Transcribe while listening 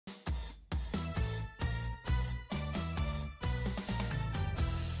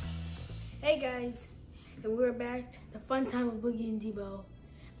Hey guys, and we're back to the fun time with Boogie and Debo.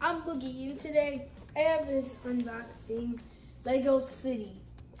 I'm Boogie, and today I have this unboxing Lego City.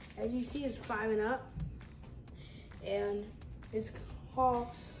 As you see, it's 5 and up, and it's called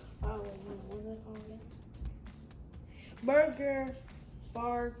what is it called again? Burger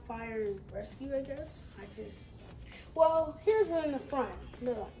Bar Fire Rescue, I guess. Well, here's one in the front.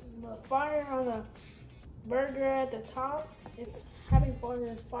 The fire on the burger at the top. It's having fun.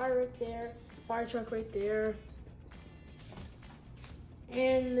 There's fire right there, fire truck right there,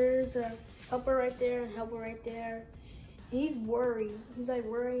 and there's a helper right there and helper right there. He's worried. He's like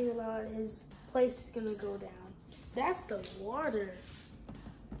worrying about his place is gonna go down. That's the water.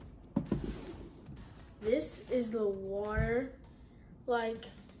 This is the water, it's like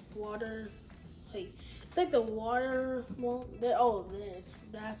the water. Well,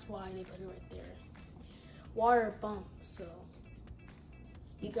 that's why they put it right there. Water pump. So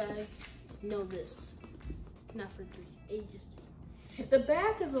you guys know this. Not for ages. The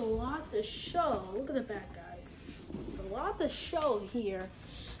back is a lot to show. Look at the back, guys. A lot to show here.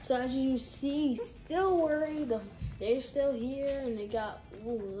 So as you see, still worried. They're still here, and they got.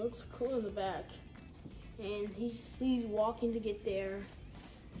 Ooh, it looks cool in the back. And he's walking to get there.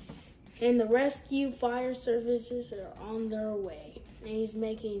 And the rescue fire services are on their way. And he's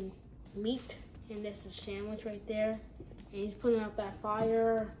making meat, and that's a sandwich right there. And he's putting out that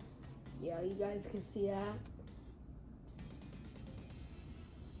fire. Yeah, you guys can see that.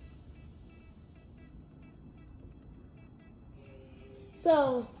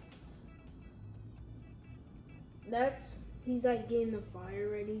 So he's like getting the fire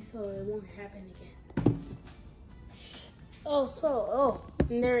ready so it won't happen again.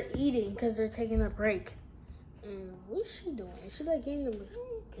 And they're eating because they're taking a break. And what's she doing? Is she like getting the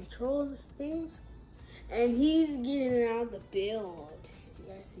control of these things? And he's getting it out of the build. You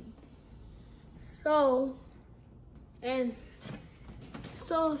guys see?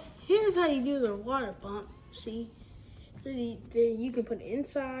 So here's how you do the water pump. See? You can put it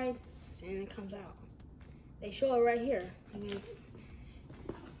inside and it comes out. They show it right here.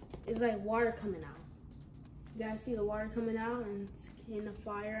 It's like water coming out. You guys see the water coming out and it's getting the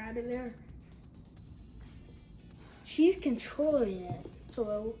fire out of there? She's controlling it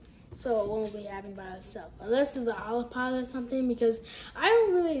so it won't be happening by itself. Unless it's the autopilot or something, because I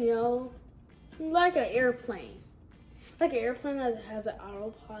don't really know. Like an airplane. Like an airplane that has an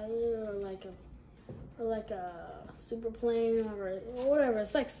autopilot or like a super plane or whatever.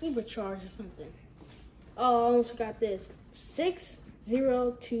 It's like supercharged or something. Oh, I almost forgot this.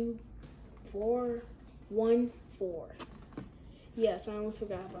 602414. Yes, I almost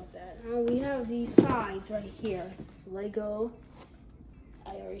forgot about that. We have these sides right here. Lego.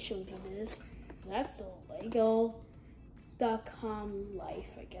 I already showed you this. That's the Lego.com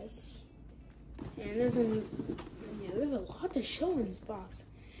life, I guess. And there's a lot to show in this box.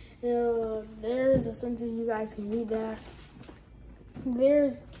 There's a sentence you guys can read that.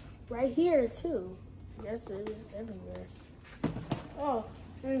 There's right here too. I guess it's everywhere. Oh,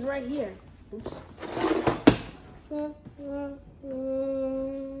 and it's right here. Oops.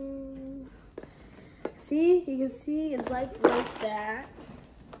 See, you can see it's like that.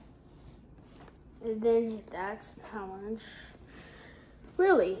 And then that's how much.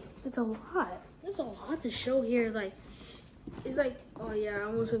 Really, it's a lot. There's a lot to show here. It's like, oh yeah, I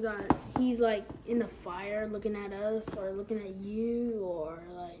almost forgot. He's like in the fire looking at us or looking at you or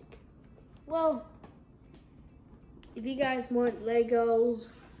like, well, if you guys want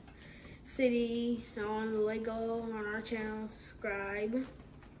Legos City on the Lego on our channel, subscribe.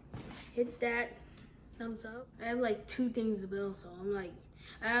 Hit that thumbs up. I have like 2 things to build, so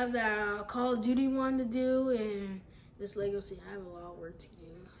I have that Call of Duty one to do and this Lego City. I have a lot of work to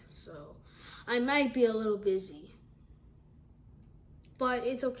do, so I might be a little busy. But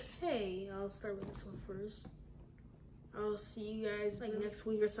it's okay. I'll start with this one first. I'll see you guys like next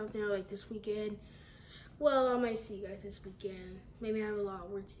week or something, or like this weekend. Well, I might see you guys this weekend. Maybe I have a lot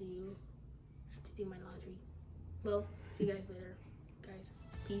of work to do. I have to do my laundry. Well, see you guys later. Guys,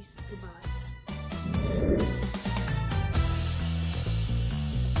 peace. Goodbye.